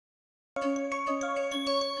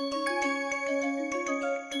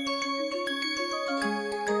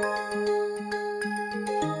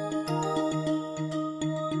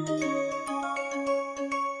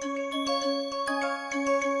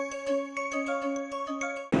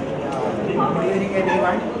Good evening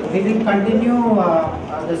everyone. We will continue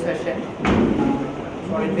the session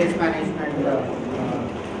solid waste management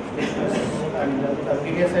business, and the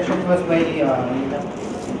previous session was by Neelam,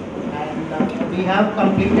 and we have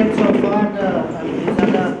completed so far these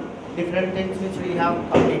are the different things which we have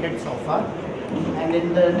completed so far, and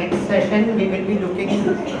in the next session we will be looking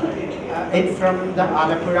it from the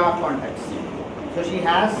Alappuzha context. So she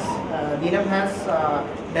has Neelam has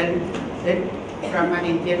done it from an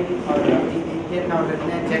Indian or in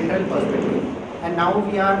a general perspective, and now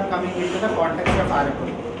we are coming into the context of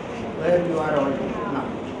Alappuzha, where you are all now.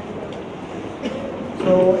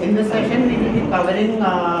 So in this session we will be covering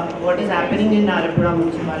what is happening in Alappuzha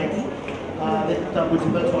municipality with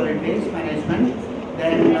municipal solid waste management,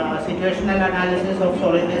 then situational analysis of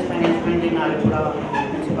solid waste management in Alappuzha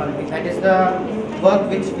municipality. That is the work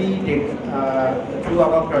which we did through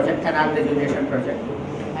our project, canal rejuvenation project.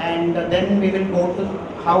 And then we will go to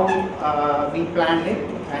how we planned it,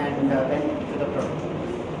 and then to the product.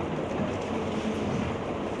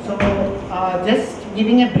 So just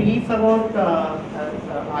giving a brief about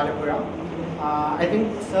Alappuzha. I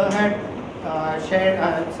think Sir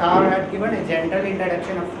had given a general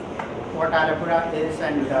introduction of what Alappuzha is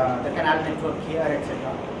and the canal network here,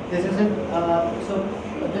 etc. This is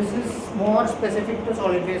this is more specific to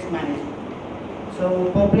solid waste management. So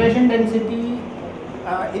population density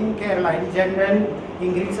in Kerala in general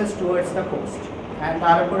increases towards the coast, and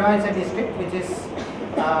Alappuzha is a district which is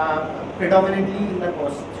predominantly in the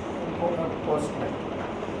coastline,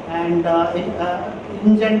 and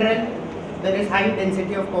in general there is high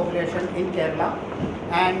density of population in Kerala,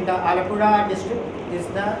 and Alappuzha district is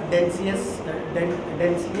the densiest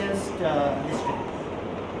district.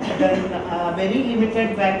 Then very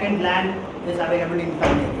limited vacant land is available in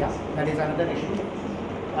town area. That is another issue.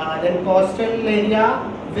 Then coastal area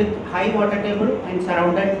with high water table and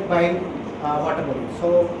surrounded by water bodies. So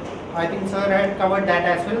I think Sir had covered that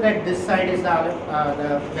as well, that this side is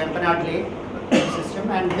the Vempanad Lake system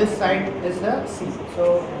and this side is the sea.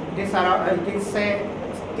 So it is a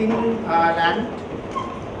thin land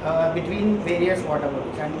between various water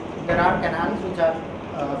bodies, and there are canals which are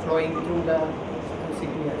flowing through the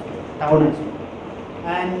city as well, town as well.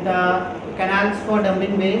 And canals for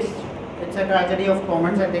dumping waste. It's a tragedy of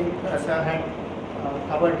commons. I think Sir had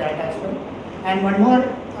covered that as well. And one more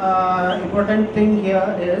important thing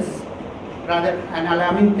here is, rather an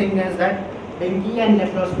alarming thing, is that dengue and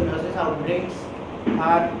leptospirosis outbreaks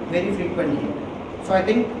are very frequent here. So I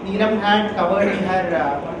think Neelam had covered in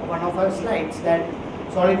her one of her slides that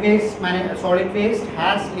solid waste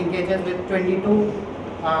has linkages with 22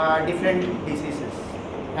 different diseases,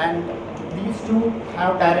 and these two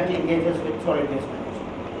have direct linkages with solid waste management.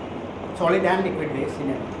 Solid and liquid waste in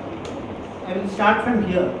it. I will start from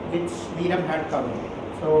here, which Neelam had covered.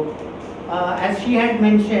 So, as she had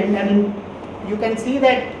mentioned, I mean, you can see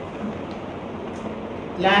that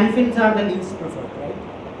landfills are the least preferred, right?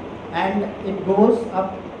 And it goes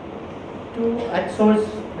up to at source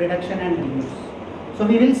reduction and reuse. So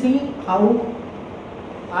we will see how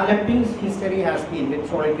Alappuzha's history has been with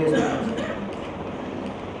solid waste management.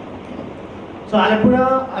 So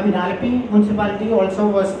Alappuzha municipality also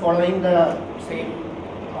was following the same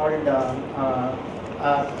old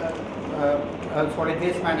solid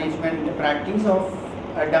waste management practice of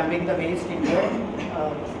dumping the waste into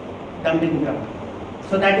dumping ground.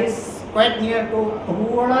 So that is quite near to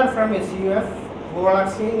who all are from SUF, who all are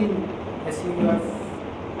staying in SUF.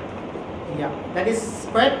 Yeah, that is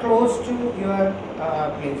quite close to your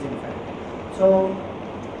place in fact. So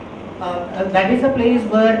that is the place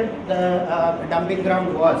where the dumping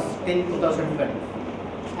ground was till 2012,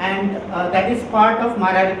 and that is part of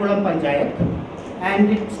Mararikulam Panchayat, and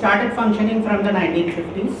it started functioning from the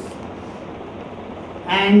 1950s,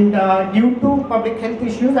 and due to public health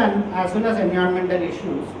issues and as well as environmental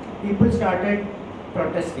issues, people started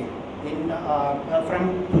protesting in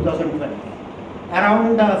from 2012.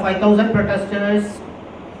 Around 5,000 protesters,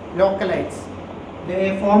 localites,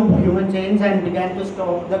 they formed human chains and began to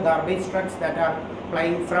stop the garbage trucks that are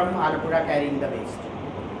plying from Alappuzha carrying the waste.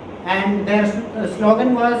 And their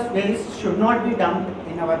slogan was, waste should not be dumped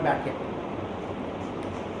in our backyard.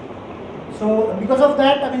 So because of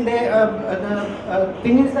that, I mean, the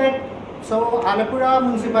thing is that, so Alappuzha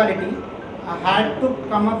municipality had to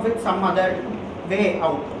come up with some other way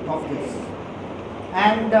out of this.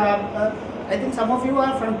 And I think some of you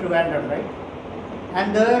are from Trivandrum, right?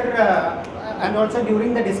 And there, and also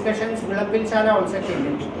during the discussions, Alappuzha also came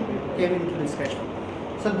into discussion.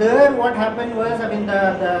 So there, what happened was, I mean,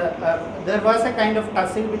 there was a kind of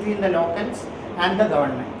tussle between the locals and the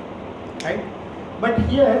government, right? But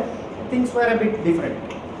here, things were a bit different.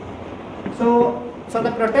 So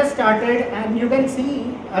the protest started, and you can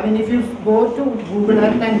see, I mean, if you go to Google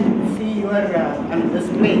Earth and see your, I mean, this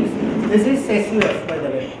place, this is SUF, by the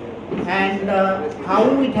way, and how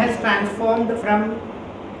it has transformed from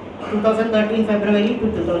 2013 February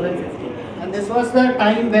to 2015. And this was the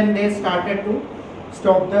time when they started to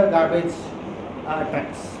stop the garbage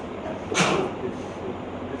trucks.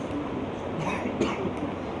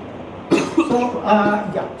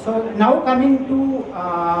 So now coming to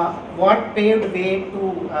what paved way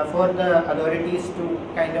to for the authorities to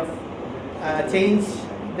kind of change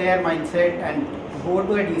their mindset and go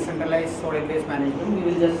to a decentralized solid waste management, we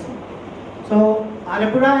will just see. So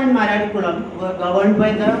Alappuzha and Mararikulam were governed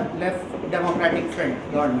by the Left Democratic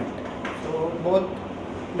Front government. So both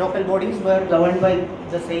local bodies were governed by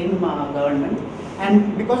the same government,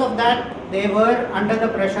 and because of that they were under the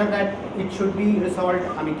pressure that it should be resolved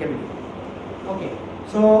amicably. Okay,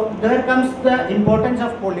 so there comes the importance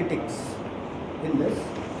of politics in this.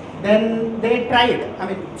 Then they tried, I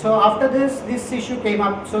mean, so after this issue came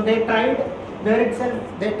up, so they tried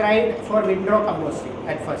for windrow composting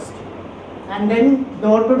at first, and then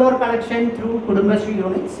door-to-door collection through Kudumbashree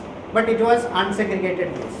units, but it was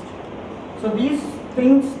unsegregated waste. So these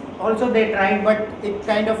things also they tried, but it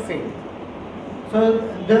kind of failed. So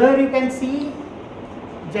there you can see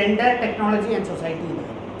gender, technology and society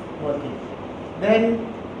there working.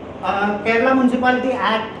 Then Kerala Municipality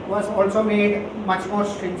Act was also made much more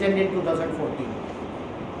stringent in 2014.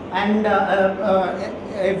 And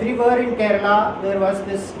everywhere in Kerala there was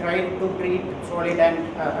this drive to treat solid and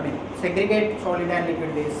segregate solid and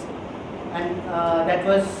liquid waste, and that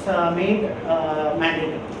was made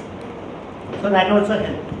mandatory. So that also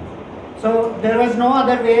helped. So there was no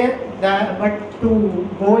other way but to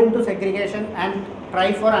go into segregation and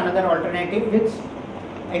try for another alternative, which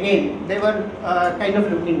again they were kind of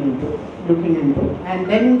looking into, and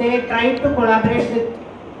then they tried to collaborate with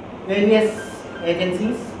various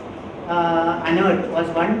agencies. ANERT was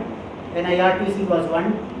one, then IRTC was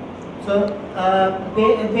one. So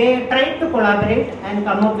they tried to collaborate and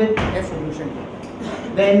come up with a solution.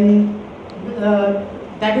 Then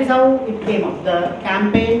that is how it came up. The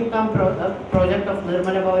campaign project of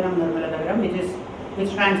Nirmala Bhavanam Nirmala Nagaram,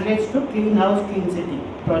 which translates to Clean House Clean City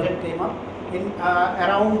project, came up in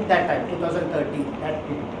around that time, 2013, that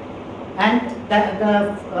period. And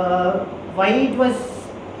why it was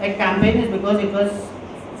a campaign is because it was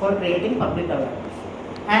for creating public awareness.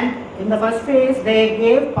 And in the first phase, they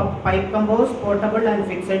gave pipe compost, portable and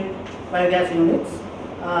fixed biogas units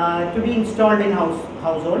to be installed in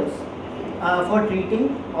households for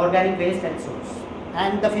treating organic waste at source.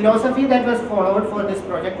 And the philosophy that was followed for this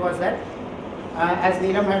project was that, as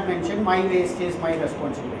Neelam had mentioned, my waste is my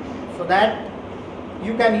responsibility. So that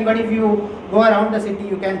you can, even if you go around the city,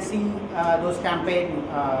 you can see those campaign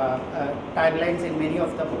taglines in many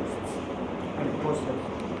of the posters.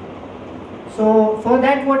 So for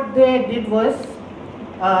that, what they did was,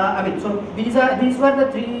 so these were the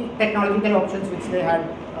three technological options which they had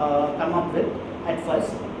come up with at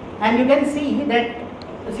first. And you can see that,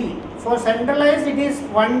 for centralized it is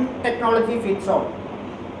one technology fits all.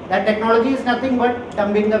 That technology is nothing but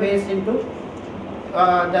dumping the waste into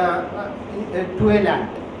to a land.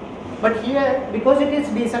 But here, because it is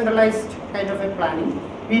decentralized kind of a planning,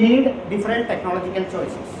 we need different technological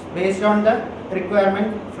choices based on the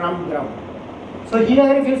requirement from ground. So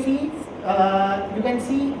here, if you see, you can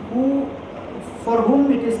see for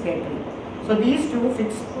whom it is catering. So these two,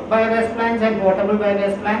 fixed biogas plants and portable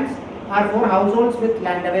biogas plants, are for households with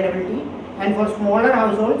land availability, and for smaller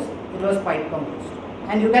households it was pipe compost.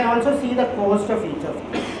 And you can also see the cost of each of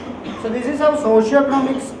these. So this is how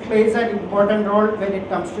socio-economics plays an important role when it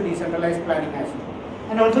comes to decentralized planning as well.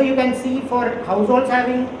 And also you can see for households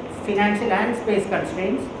having financial and space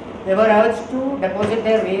constraints, they were urged to deposit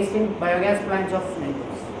their waste in biogas plants of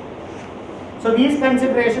neighbors. So these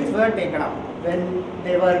considerations were taken up when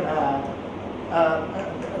they were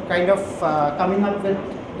coming up with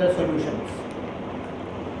the solutions.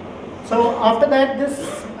 So after that,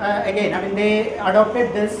 this again, they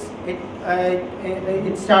adopted this.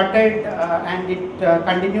 It started and it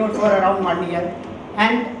continued for around 1 year.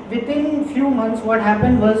 And within few months, what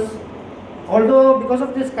happened was, although because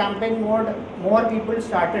of this campaign mode, more people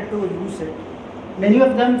started to use it, many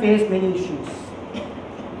of them faced many issues.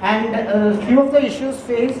 And few of the issues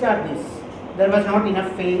faced are this: there was not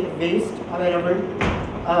enough waste available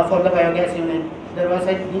for the biogas unit. There was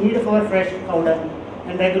a need for fresh cow dung,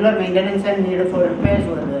 and regular maintenance and need for repairs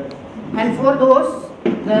were there. And for those,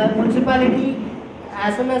 the municipality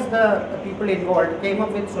as well as the people involved came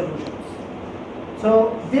up with solutions.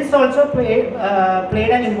 So this also played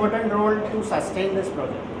an important role to sustain this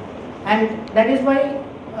project. And that is why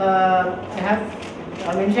I have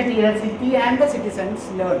mentioned here, city and the citizens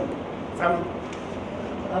learn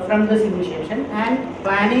from this initiation, and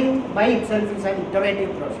planning by itself is an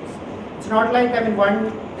iterative process. It's not like, I mean,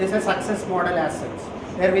 one is a success model as such.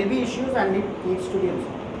 There will be issues and it needs to be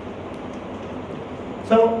resolved.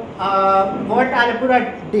 So what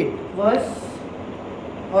Alappuzha did was,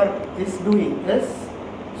 or is doing is,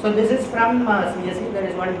 so this is from CSE. There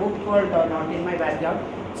is one book called Not in My Backyard.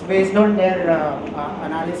 It's based on their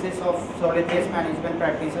analysis of solid waste management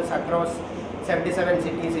practices across 77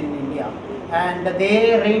 cities in India, and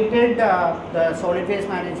they rated the solid waste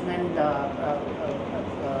management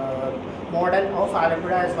model of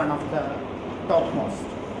Alappuzha as one of the topmost.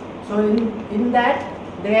 So in that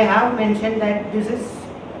they have mentioned that this is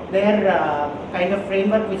their kind of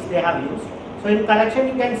framework which they have used. So in collection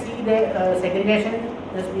you can see the segregation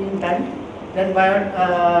is being done. Then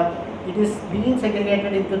it is being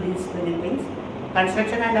segregated into these many things.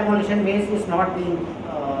 Construction and demolition waste is not being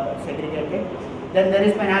segregated. Then there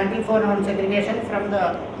is penalty for non-segregation from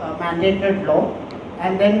the mandated law,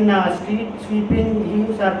 and then street sweeping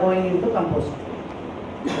leaves are going into composting.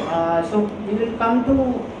 So we will come to,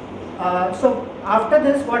 so after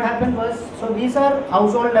this what happened was, so these are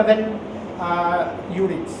household level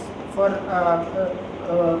units for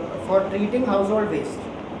treating household waste.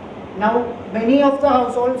 Now many of the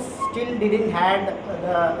households still didn't had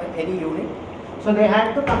any unit, so they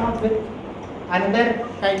had to come up with another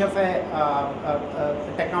kind of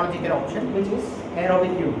a technological option, which is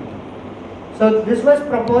aerobic unit. So this was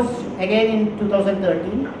proposed again in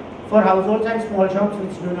 2013 for households and small shops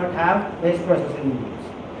which do not have waste processing units.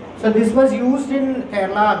 So this was used in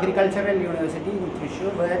Kerala Agricultural University in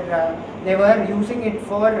Thrissur, where they were using it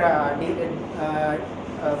for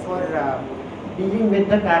dealing with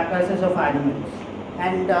the carcasses of animals,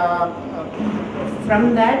 and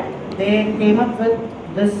from that they came up with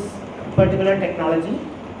this particular technology,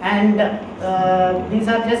 and these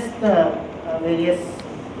are just various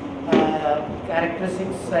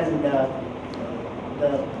characteristics and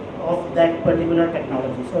of that particular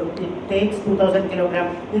technology. So it takes 2000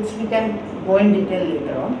 kilogram, which we can go in detail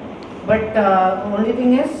later on. But only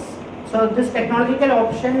thing is, so this technological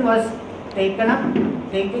option was taken up,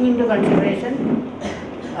 taking into consideration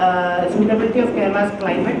suitability of Kerala's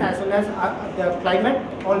climate, as well as the climate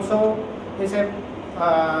also is a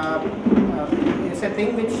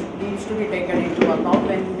thing which needs to be taken into account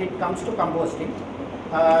when it comes to composting.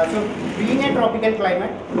 So being a tropical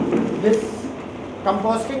climate, this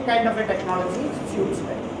composting kind of a technology suits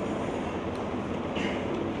well.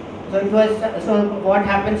 So it was, so what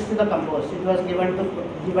happens to the compost? It was given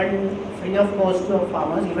free of cost to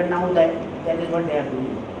farmers. Even now that is what they are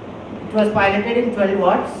doing. It was piloted in 12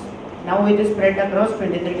 wards. Now it is spread across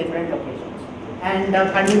 23 different locations. And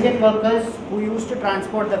contingent workers who used to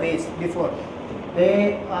transport the waste before,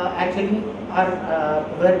 they actually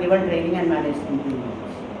were given training and management units.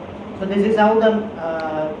 So this is how the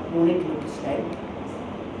unit looks like.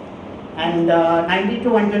 And 90 to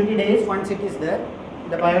 120 days, once it is there,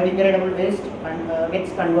 the biodegradable waste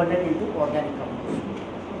gets converted into organic compost,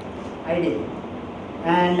 ideally.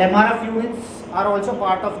 And MRF units are also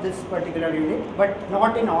part of this particular unit, but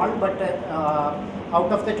not in all, but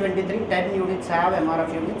out of the 23, 10 units have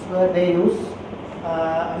MRF units where they use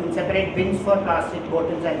separate bins for plastic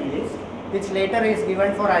bottles and e-waste, which later is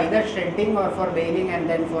given for either shredding or for baling and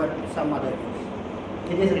then for some other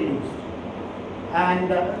use. It is reused.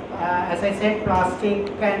 And as I said, plastic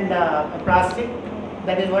and plastic,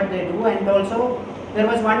 that is what they do. And also there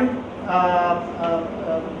was one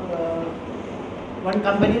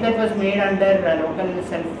company that was made under local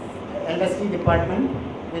LST department,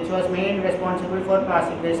 which was made responsible for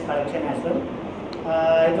plastic waste collection as well.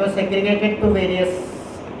 It was segregated to various,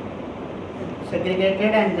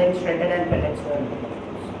 segregated and then shredded and pellets were made.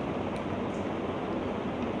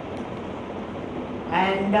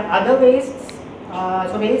 And other wastes,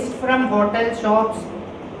 so waste from hotel shops,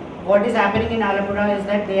 what is happening in Alappuzha is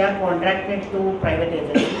that they are contracted to private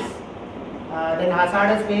agencies. Then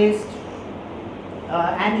hazardous waste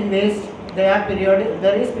and e-waste,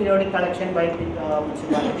 there is periodic collection by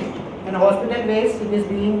municipality. And hospital waste, it is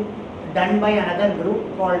being done by another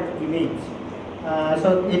group called Image.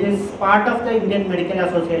 So it is part of the Indian Medical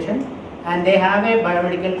Association, and they have a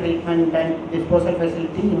biomedical treatment and disposal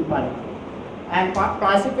facility in Palakkad. And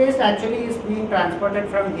plastic waste actually is being transported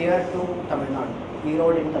from here to Tamil Nadu,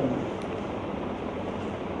 road in Tamil Nadu.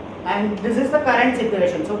 And this is the current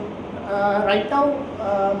situation. So right now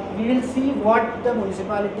we will see what the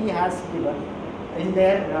municipality has given in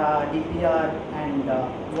their DPR and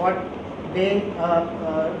what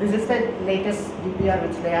this is the latest DPR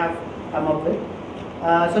which they have come up with.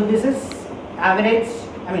 So this is average,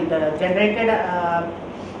 I mean the generated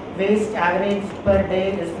waste average per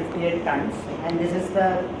day is 58 tons, and this is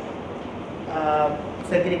the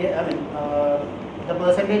the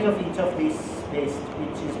percentage of each of these waste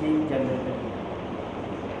which is being generated.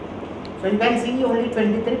 So you can see only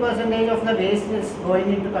 23% of the waste is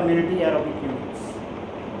going into community aerobic units,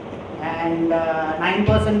 and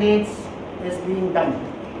 9% is being dumped.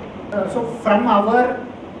 So from our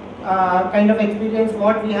kind of experience,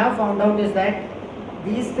 what we have found out is that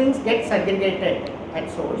these things get segregated at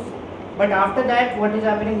source, but after that what is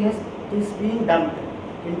happening is it is being dumped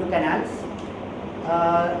into canals,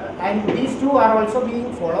 and these two are also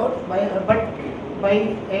being followed by but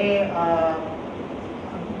by a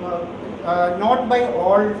not by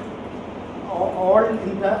all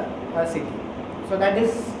in the city. So that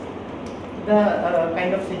is the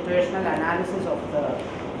kind of situational analysis of the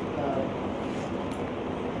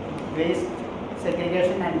waste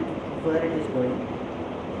segregation and where it is going.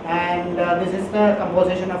 And this is the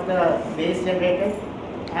composition of the waste generated,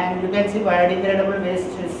 and you can see biodegradable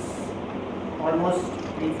waste is almost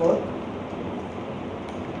 3/4.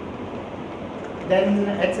 Then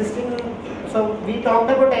existing, so we talked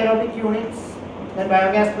about aerobic units, then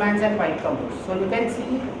biogas plants and pipe compost. So you can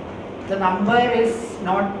see the number is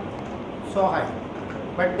not so high,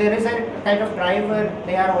 but there is a kind of drive where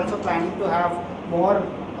they are also planning to have more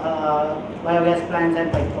biogas plants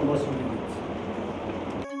and pipe compost units.